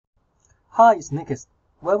Hi, it's Nickis.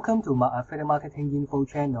 Welcome to my affiliate marketing info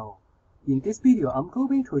channel. In this video, I'm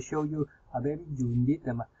going to show you a very unique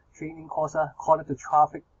training course called the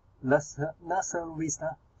Traffic Lazarus.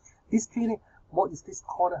 This training, what is this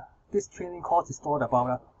called? This training course is all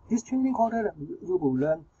about. This training course, you will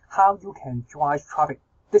learn how you can drive traffic.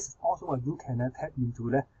 This is also you can tap into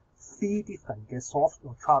the 3 different sources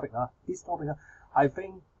of traffic. This topic, I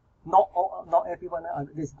think not everyone.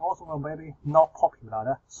 This is also very not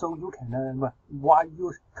popular. So you can why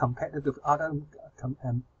you compare with other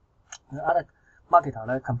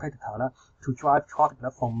marketer competitor to drive traffic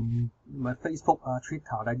from Facebook,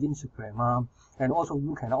 Twitter, Instagram, and also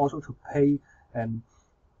you can also to pay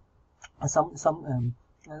some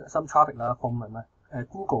traffic from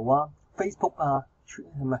Google, Facebook,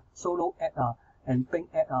 solo ad, and Bing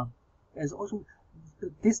ad. As also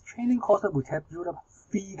this training course will help you the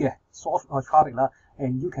free source of traffic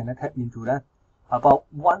and you can tap into that about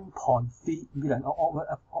 1.3 million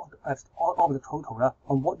of the total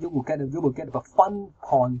on what you will get. You will get about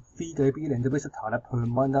 1.3 billion visitor per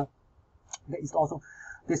month. That is also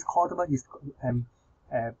this course is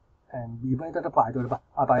invented by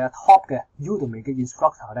a top Udemy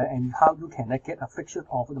instructor and how you can get a fraction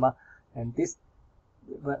of them and this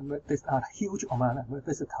huge amount of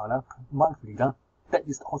visitor monthly. That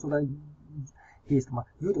is also the his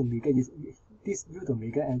Udemy this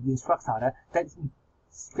Udemy instructor that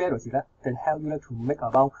strategy can help you to make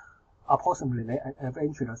about approximately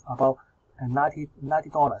adventures about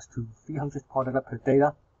 $90 to $300 per day.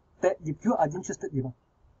 That if you are interested in.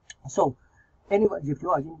 So anyway, if you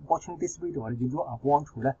are watching this video and if you want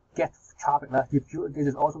to get traffic, this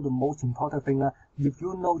is also the most important thing. If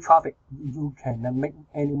you know traffic, you can make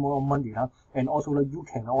any more money, and also you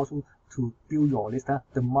can also to build your list,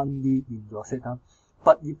 the money in your set.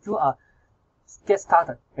 But if you are get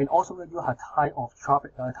started and also you have high of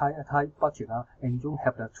traffic, high budget, and you don't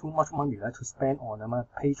have too much money to spend on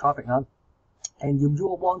pay traffic, and if you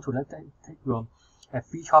want to take your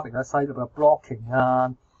free traffic site blocking,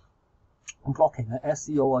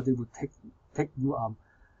 SEO, they will take you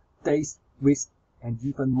days, weeks, and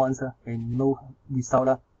even months, and no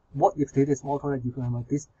result. What if this is more you can have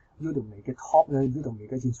this Udemy top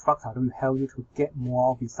Udemy instructor will help you to get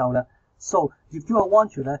more result. So if you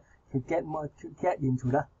want to get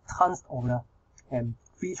into the tons of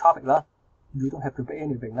free traffic, you don't have to pay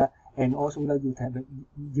anything, and also you can,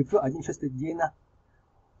 if you are interested in.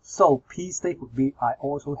 So please stay with me. I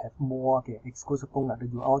also have more exclusive bonus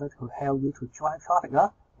in order to help you to drive traffic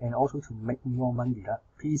and also to make more money.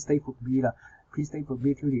 Please stay with me. Please stay with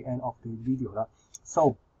me till the end of the video.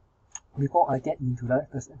 So before I get into the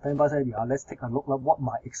members area, let's take a look at what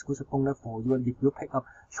my exclusive bonus for you if you pick up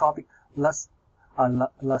traffic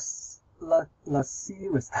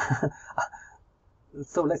series.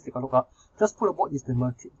 So let's take a look. Just put up what is the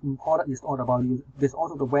product is all about. There's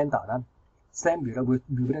also the vendor. Send me with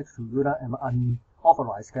related to you and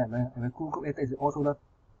unauthorized and Google it is also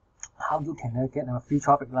how you can get free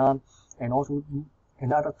traffic and also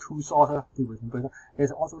another 2 sources.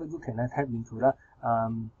 There's also that you can tap into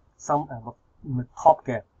some top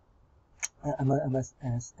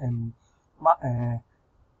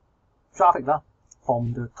traffic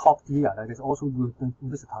from the top tier. There's also the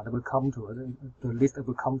visitor that will come to the list that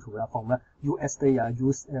will come to from USA,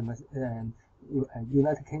 and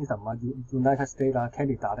United Kingdom, United States,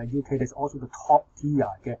 Canada, UK. There's also the top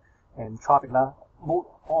tier and traffic. All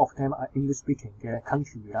of them are English speaking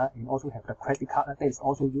country, and also have the credit card. There's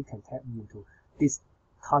also you can tap into this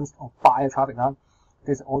tons of buyer traffic.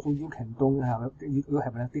 There's also you can don't have you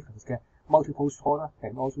have a difference multiple sources,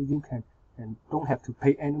 and also you can and don't have to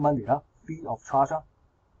pay any money free of charge.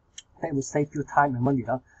 That will save you time and money.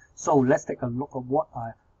 So let's take a look at what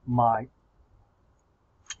are my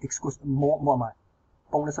exclusive more my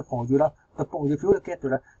bonus for you. If you get to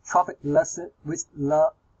the traffic less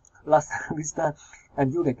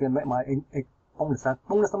and you can make my bonus.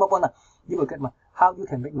 Bonus number 1, you will get my how you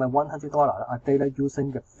can make my $100 a day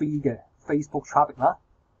using the free Facebook traffic.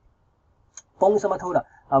 Bonus number 2,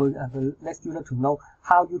 I will let you to know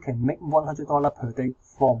how you can make $100 per day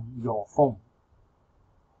from your phone.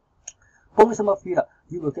 Bonus number 3,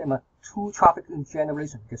 you will get my 2 traffic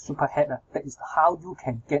generation super header. That is how you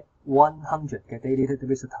can get 100 daily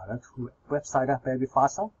visitors to a website very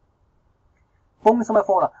fast. Bonus number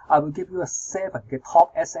 4, I will give you 7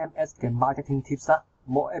 top SMS marketing tips.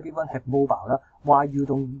 More everyone have mobile. Why you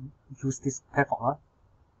don't use this platform?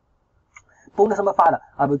 Bonus number 5,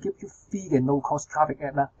 I will give you free no-cost traffic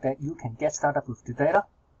app that you can get started with the data.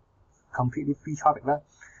 Completely free traffic.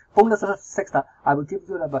 Bonus number 6, I will give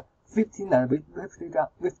you 15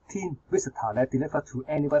 visitors delivered to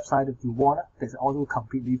any website that you want. That's also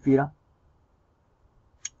completely free.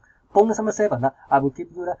 Bonus number 7, I will give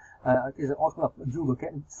you is also you will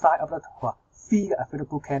get sign up to free affiliate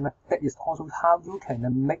bootcamp. That is also how you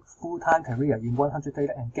can make full-time career in 100 days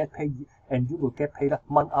and get paid, and you will get paid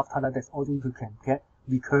month after that. That's also you can get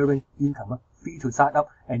recurring income. Free to sign up,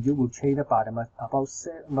 and you will train by them about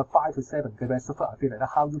 5 to 7 嘅 super affiliate.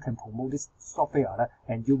 How you can promote this software,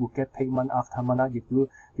 and you will get paid month after month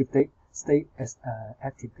if they stay as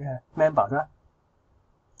active members.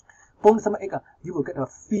 Bonus number 8, you will get a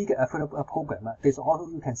free affiliate program. There's also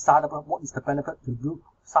you can start up. What is the benefit to you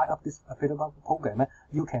sign up this affiliate program?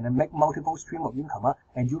 You can make multiple stream of income,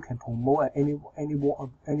 and you can promote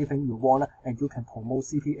anything you want, and you can promote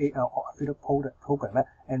CPA or affiliate program.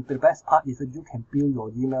 And the best part is that you can build your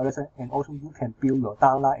email list, and also you can build your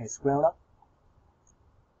downline as well.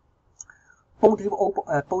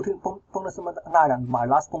 Bonus number 9, my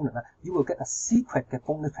last bonus, you will get a secret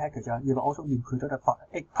bonus package. You will also include the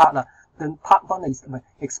 8 part. Then part 1 is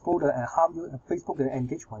explore how you Facebook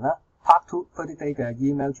engagement. Part 2, 30-day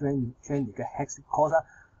email training hacks course.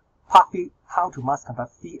 Part 3, how to master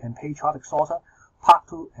free and paid traffic source. Part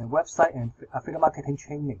 2, website and affiliate marketing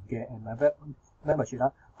training and web membership.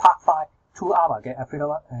 Part 5, 2 hours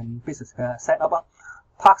affiliate and business setup.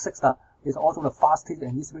 Part 6 is also the fastest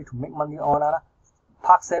and easiest way to make money online.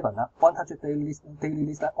 Part 7, 100 daily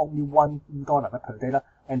list, only $1 per day.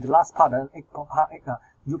 And the last part, part 8,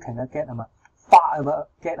 you can get $1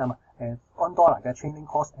 training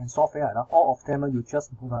course and software. All of them you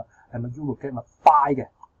just you will get 5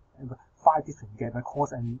 different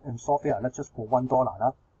course and software just for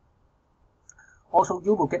 $1. Also,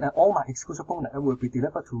 you will get all my exclusive bonus will be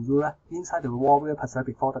delivered to you inside the Warrior Pacific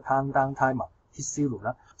before the countdown timer. Hit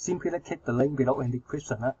 0. Simply click the link below in the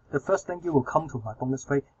description. The first thing you will come to my bonus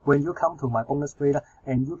page. When you come to my bonus page,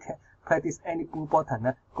 and you can practice any blue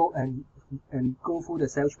button, go and go through the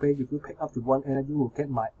sales page. If you pick up the one, and you will get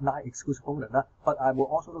my 9 exclusive bonus. But I will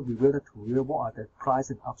also reveal it to you what are the price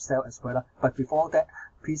and upsell as well. But before that,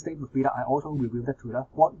 please stay with me. I also reveal it to you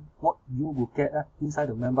what you will get inside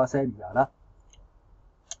the members area.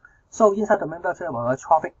 So inside the members area,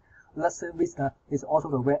 traffic. Lazarus is also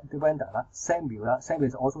the vendor. Samuel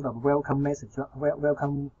is also the welcome message,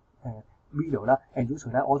 welcome video, and you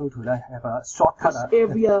should also to have a shortcut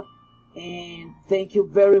area. And thank you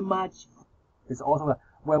very much. It's also a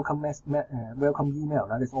welcome welcome email.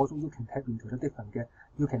 There's also you can tap into the different.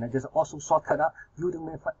 You can there's also shortcut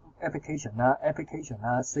Udemy application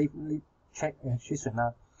safely check session.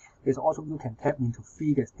 There's also you can tap into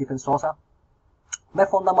free different sources.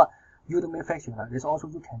 Method number. Udemy fashion. There's also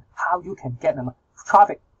how you can get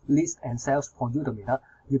traffic, list, and sales for Udemy.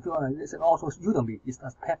 If you it's also Udemy is a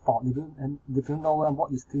platform. If you know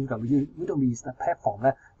what is Udemy is the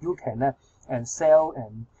platform. You can and sell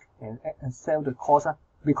and sell the course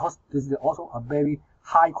because this is also a very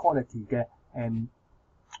high quality and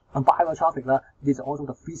viral traffic. This is also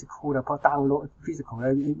the physical download physical.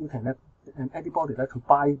 You can and anybody to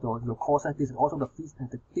buy your course. This is also the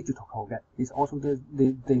digital code. It's also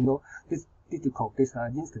they know this digital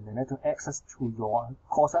instant to access to your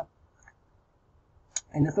course.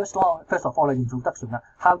 And the first of all, the introduction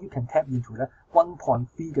how you can tap into the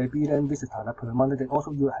 1.3 billion visitors per month. Then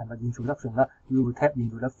also you have an introduction. You will tap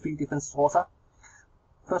into the 3 different sources.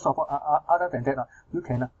 First of all, other than that, you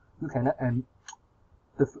can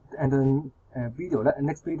video. The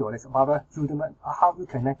next video is about Udemy, how you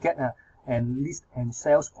can get and list and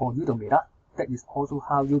sales for Udemy. That is also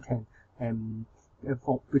how you can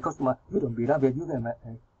because Udemy where you can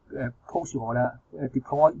post your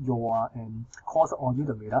deploy your course on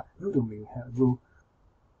Udemy. Udemy will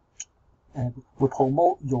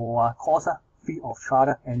promote your course free of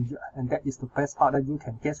charge, and that is the best part that you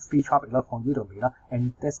can get free traffic from Udemy.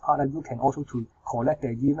 And that's part that you can also to collect the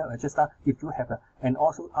email address if you have and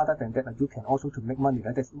also other than that you can also to make money.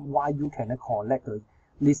 That's why you can collect the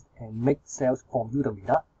list and make sales from Udemy.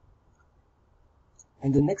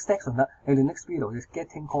 And the next section and the next video is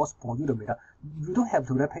getting course for Udemy. You don't have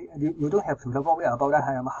to pay. You don't have to worry about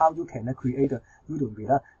how you can create a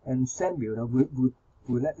Udemy. And Samuel will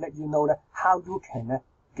let you know how you can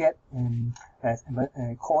get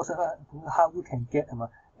courses, how you can get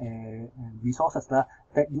resources that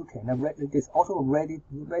you can. It's also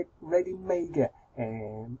ready-made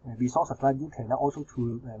resources that you can also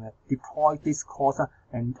to deploy this course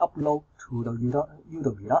and upload to the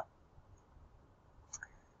Udemy.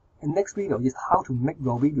 And next video is how to make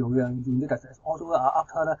your video. You need that also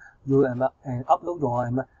after you upload your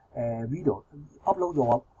video, upload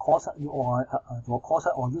your course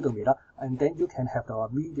on Udemy lah, and then you can have the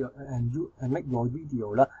video and make your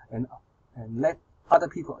video lah, and let other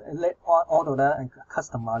people, let all of the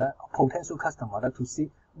customer, potential customer to see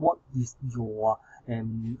what is your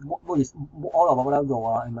what is all about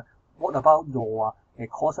your what about your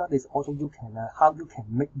course. This also you can how you can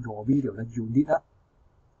make your video that you need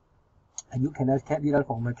and you can get it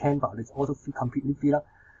from Canva. It's also completely free.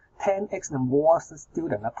 10x and more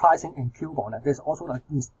student pricing and coupon. There's also a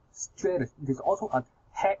strategy. There's also a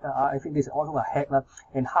hack. I think this is also a hack,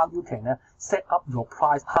 and how you can set up your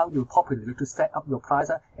price, how you popularly to set up your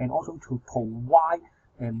price, and also to provide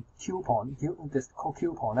coupon, this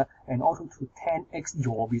coupon, and also to 10x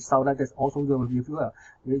your result. That's also the if you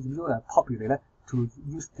are popular to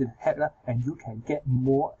use the hack, and you can get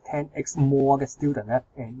more 10x more student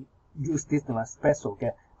and use this special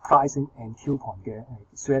pricing and coupon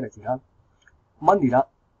strategy. Money that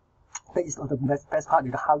is the best part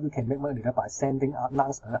is how you can make money by sending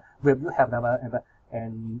announcements. When you have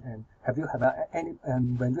and have you have any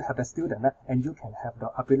when you have a student and you can have the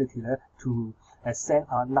ability to send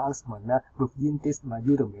announcement within this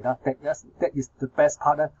Udemy. That is the best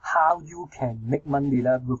part. How you can make money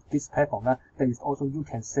with this platform. That is also you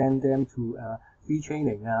can send them to free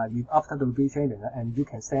training. After the free training, and you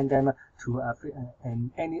can send them to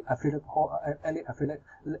any affiliate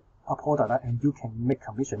product, and you can make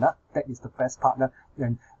commission. That is the best part.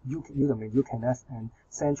 And you can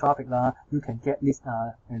send traffic. You can get list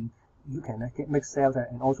and you can make sales,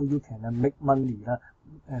 and also you can make money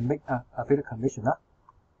and make affiliate commission.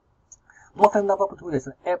 Modern number 2 is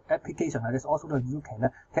application. There's also that you can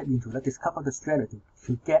tap into discover the strategy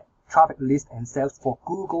to get traffic list and sales for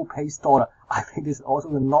Google Play Store. I think this is also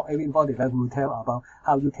not everybody that will tell about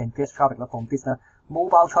how you can get traffic from this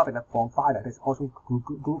mobile traffic from Fire. There's also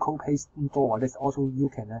Google Play Store. There's also you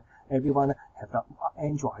can everyone have the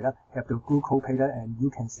Android, have the Google Play, and you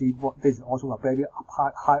can see what this is also a very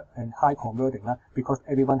high converting because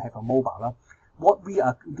everyone have a mobile. What we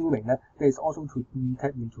are doing there is also to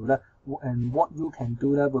tap into and what you can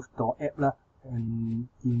do with the app and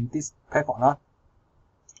in this platform.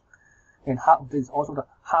 And how this also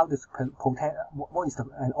how this potential what is the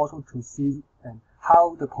and also to see and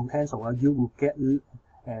how the potential you will get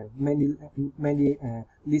many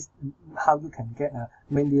list, how you can get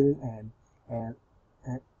many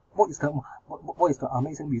what is the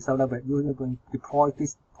amazing result when you are going to deploy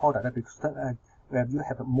this product because where you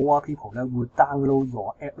have more people that will download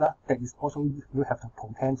your app. That is also you have the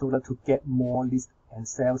potential to get more lists and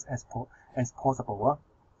sales as possible.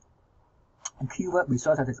 And keyword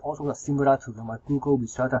research is also similar to the Google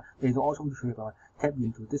research. They also should tap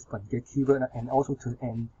into this keyword and also to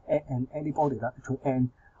and anybody to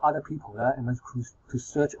and other people and to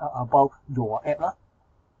search about your app.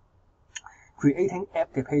 Creating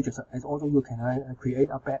app pages is also you can create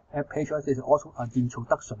app pages. Is also an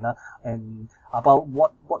introduction and about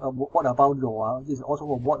what about your this is also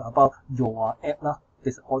what about your app.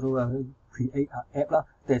 This also create an app.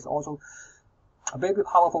 There's also a very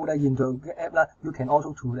powerful into the app. You can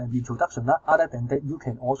also to introduction. Other than that, you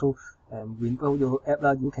can also when your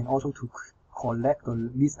app you can also to collect the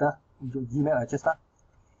list your email address.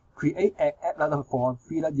 Create an app for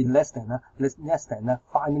free in less than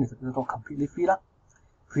 5 minutes. It's completely free.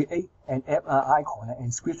 Create an app icon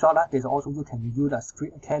and screenshot. There's also you can use a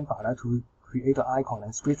Canva to create the icon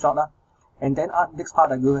and screenshot. And then next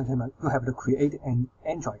part you have to create an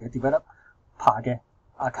Android develop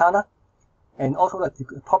account. And also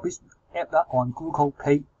publish app on Google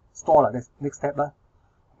Play Store. That's next step.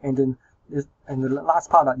 And then the last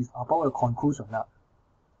part is about a conclusion.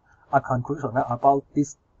 A conclusion about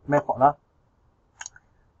this method.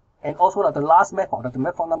 And also the last method, the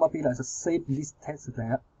method number 3 is a safe list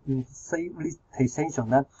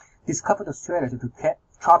listation. Discover the strategy to get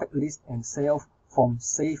traffic list and sales from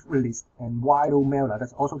safe list and viral mail.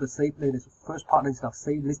 That's also the safe list. The first part is the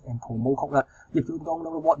safe list and promo code. If you don't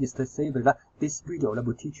know what is the safe list, this video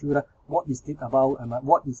will teach you what is it about and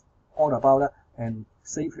what is all about and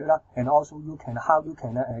safe list. And also you can how you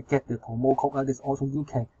can get the promo code. This also you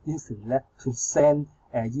can instantly to send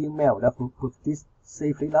an email with this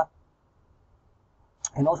safe list.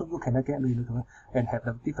 And also you can get and have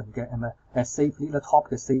the different safe list top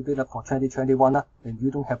the safe list for 2021. And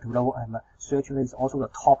you don't have to know search is also the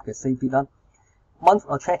top the safe list. Month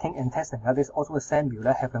of tracking and testing. There's also a sample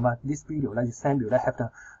that have this video that is sample that have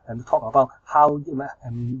the talk about how you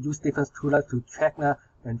use different tools to track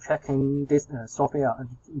and tracking this software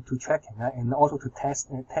to tracking and also to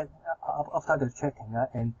test after the tracking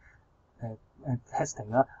and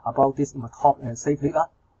testing about this top safe list.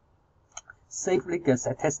 safe lead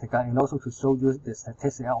statistic and also to show you the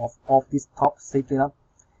statistic of this top safe lead.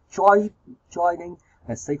 Joining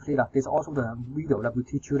a safe lead. There's also the video that will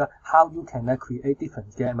teach you how you can create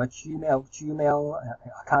different Gmail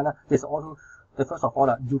account. There's also first of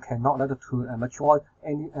all you cannot join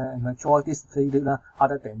this safe lead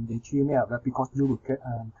other than the Gmail because you will get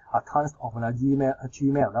a tons of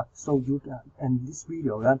Gmail. So you and this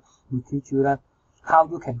video will teach you how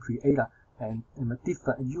you can create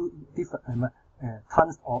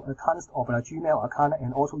tons of Gmail account,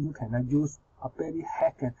 and also you can use a baby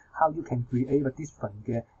hack and how you can create a different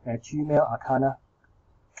Gmail account.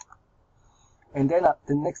 And then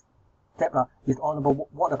the next step is all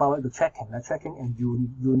about what about the tracking and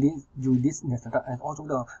uniqueness, and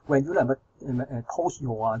also when you post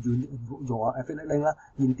your affiliate link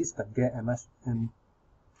in different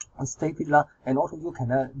safe lead, and also you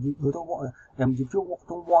can you don't want if you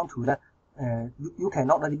don't want to you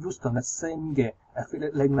cannot really use the same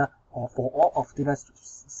affiliate link or for all of the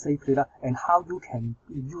safe lead, and how you can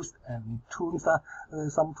use tools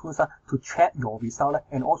some tools to check your result,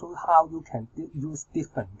 and also how you can use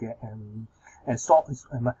different I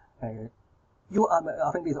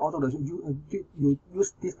think it's also you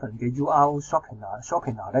use different URL shopping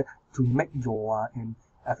to make your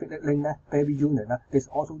affiliate link very unique. There's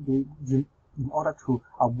also in order to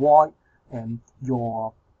avoid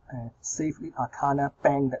your safe lead account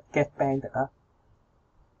get banned.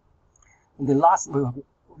 The last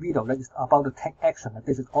video that is about the take action.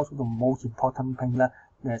 This is also the most important thing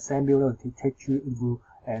Samuel will teach you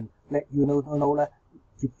and let you know that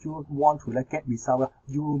if you want to get result,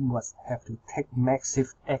 you must have to take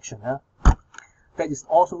massive action. That is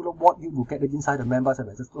also what you will get inside the members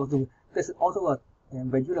area. This is also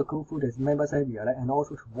when you go through this members area and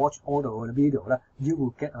also to watch all the video, you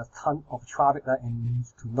will get a ton of traffic and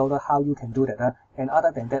to know how you can do that. And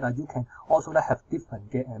other than that, you can also have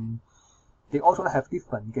different they also have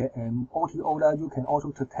different OTO. You can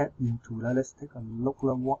also to tap into. Let's take a look.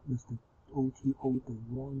 What is the OTO they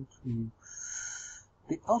want to?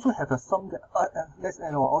 They also have some. Let's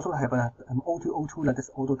also have an OTO tool that's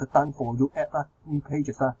also done for you app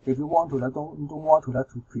pages. If you want to don't want to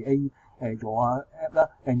create your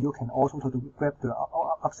app, and you can also to grab the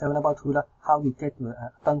upsell number tool how you get the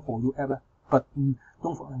done for you app. But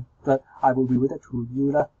don't forget that I will reveal it to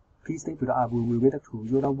you. Please stay with I will reveal it to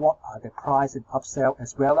you what are the price and upsell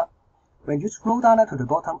as well. When you scroll down to the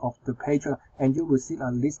bottom of the page, and you will see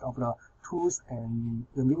a list of the tools, and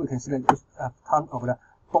you will consider a ton of the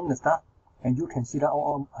bonus stuff, and you can see that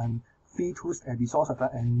all free tools and resources,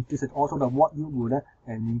 and this is also what you would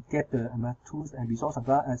and get the tools and resources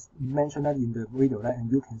as mentioned in the video,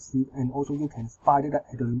 and you can see, and also you can find it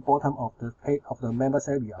at the bottom of the page of the members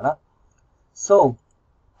area. So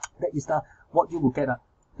that is what you will get.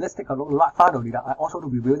 Let's take a look. Finally, I also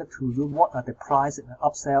reveal it to you what are the price and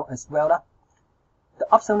upsell as well. The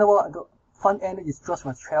upsell level front end is just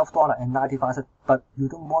for $12.95, but you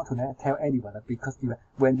don't want to tell anyone because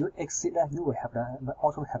when you exit, you will have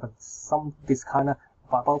also have some discount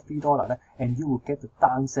about $3, and you will get the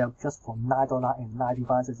downsell just for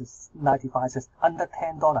 $9.95, under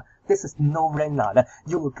 $10. This is no brainer.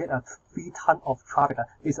 You will get a 3 ton of traffic.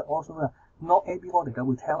 It's also not everybody that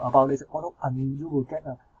will tell about this. Also, you will get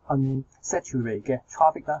unsaturated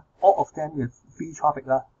traffic. All of them is free traffic,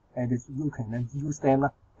 and you can use them.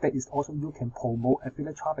 That is also you can promote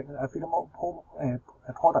affiliate traffic, affiliate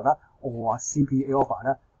product or CPA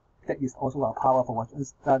offer. That is also a powerful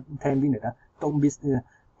 10 minutes. Don't miss the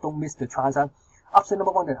chance. Option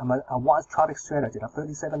number one, the advanced traffic strategy,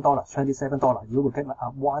 $37, $27. You will get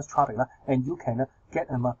advanced traffic, and you can get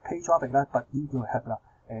paid traffic, but you will have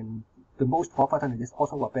and the most profitable is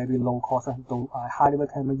also a very low cost. So I highly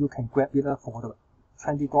recommend you can grab it for the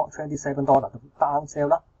 $27 down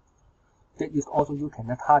sale. That is also you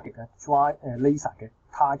can target laser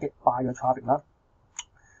target buyer traffic.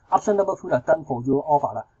 Option number two, done for you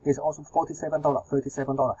offer. There's also $47,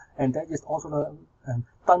 $37, and that is also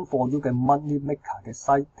done for you the money maker, the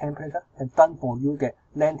site template, and done for you the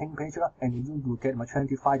landing page, and you will get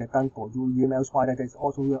 25 done for you email swipe. That is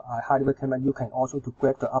also I highly recommend you can also to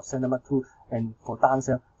grab the option number two, and for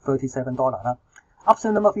downsell $37.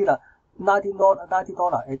 Option number three,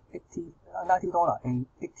 $90 and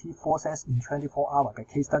 84 cents in 24 hours. The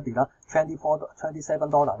case study,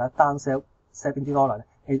 $27 downsell $70.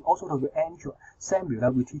 And also to the Andrew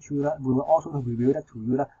Samuel will teach you we will also reveal that to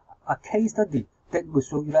you a case study that will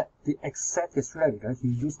show you the exact strategy he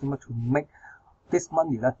used to make this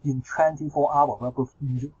money in 24 hours.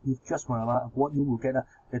 You just what you will get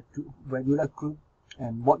the regular group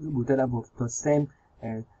and what you will get with the same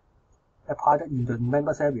applied in the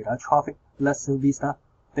members area, traffic less service. That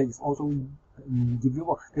is also if you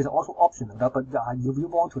want, there's also optional. But if you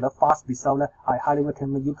want to fast result, I highly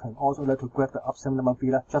recommend you can also to grab the upsell number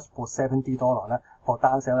 3 just for $70 for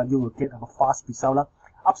downsell. You will get a fast result.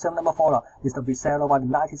 Upsell number 4 is the reseller one,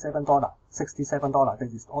 $97, $67.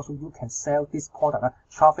 That is also you can sell this product,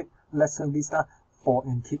 traffic less service, for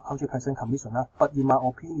and keep 100% commission. But in my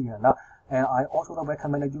opinion, and I also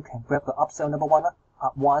recommend that you can grab the upsell number 1,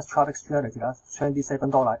 advanced traffic strategy,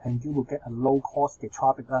 $27, and you will get a low cost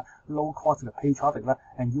traffic, low cost paid traffic,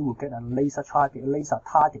 and you will get a laser target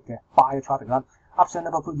buyer traffic. Upsell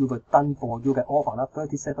number 2 you will done for you get offer,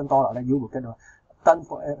 $37, you will get a done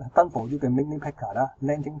for you get mini packer,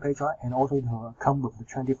 landing page, and also come with the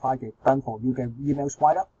 25 done for you get email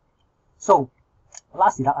swipe. So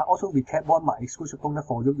lastly, I also recap one my exclusive bonus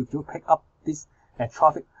for you if you pick up this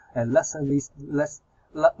traffic and lesser risk.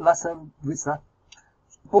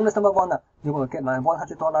 Bonus number 1, you will get my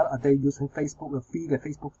 $100 a day using Facebook free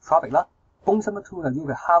Facebook traffic. Bonus number 2, you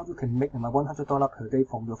will how you can make my $100 per day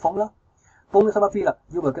from your phone. Bonus number 3,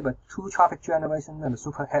 you will get a 2 traffic generation and a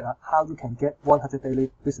super head, how you can get 100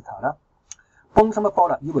 daily visitor. Bonus number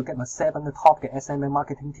 4, you will get my 7 top SMA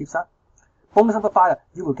marketing tips. Bonus number 5,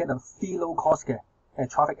 you will get a 3 low cost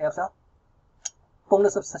traffic apps.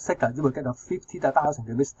 Bonus number 6, you will get a 50,000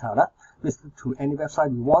 visitor to any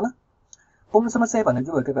website you want. Bonus number 7,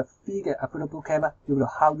 you will get a free affordable camera. You will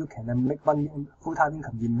how you can make money full-time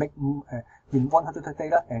income in 100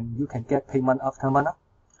 days, and you can get payment after month.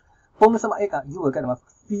 Bonus number 8, you will get a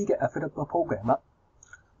free affordable program.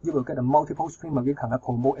 You will get a multiple stream of income,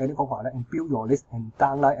 promote any profile and build your list and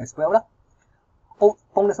downline as well.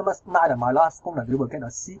 Bonus number 9, my last bonus, you will get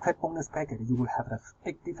a secret bonus package. You will have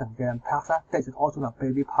 8 different packs. That is also a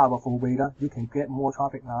very powerful way. You can get more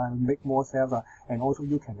traffic, make more sales, and also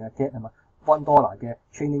you can get $1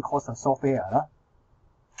 training course software.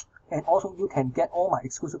 And also you can get all my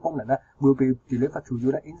exclusive bonus will be delivered to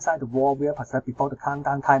you inside the Warrior Pass before the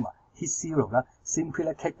countdown timer hit 0.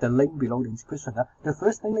 Simply click the link below the description. The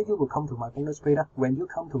first thing that you will come to my bonus page. When you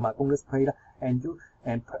come to my bonus page and you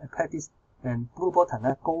practice and blue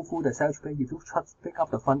button, go through the sales page. If you just pick up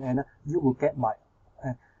the front end, you will get my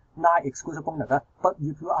 9 exclusive bonus. But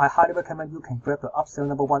if you, I highly recommend you can grab the upsell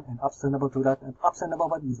number 1 and upsell number 2. Upsell number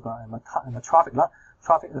 1 is traffic.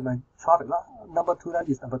 Traffic number 2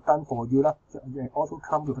 is done for you. Also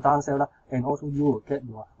come with downsell, and also you will get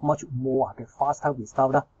your much more faster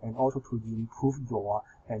result, and also to improve your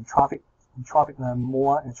traffic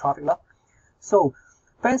more traffic. So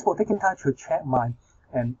thanks for taking time to check my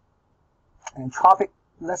traffic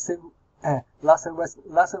Lazarus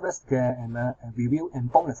review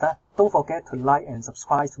and bonus. Don't forget to like and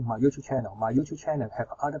subscribe to my YouTube channel. My YouTube channel have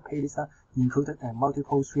other playlists included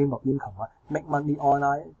multiple stream of income, make money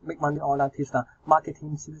online tips,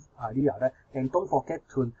 marketing tips idea. And don't forget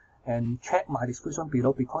to check my description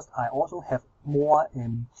below, because I also have more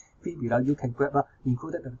freebies you can grab,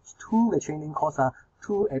 included 2 training courses,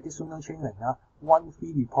 2 additional training, 1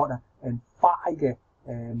 free report, and 5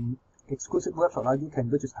 exclusive website you can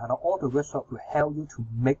register. All the websites will help you to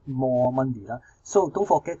make more money. So don't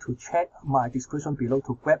forget to check my description below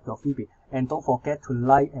to grab your freebie, and don't forget to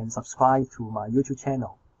like and subscribe to my YouTube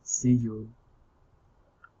channel. See you.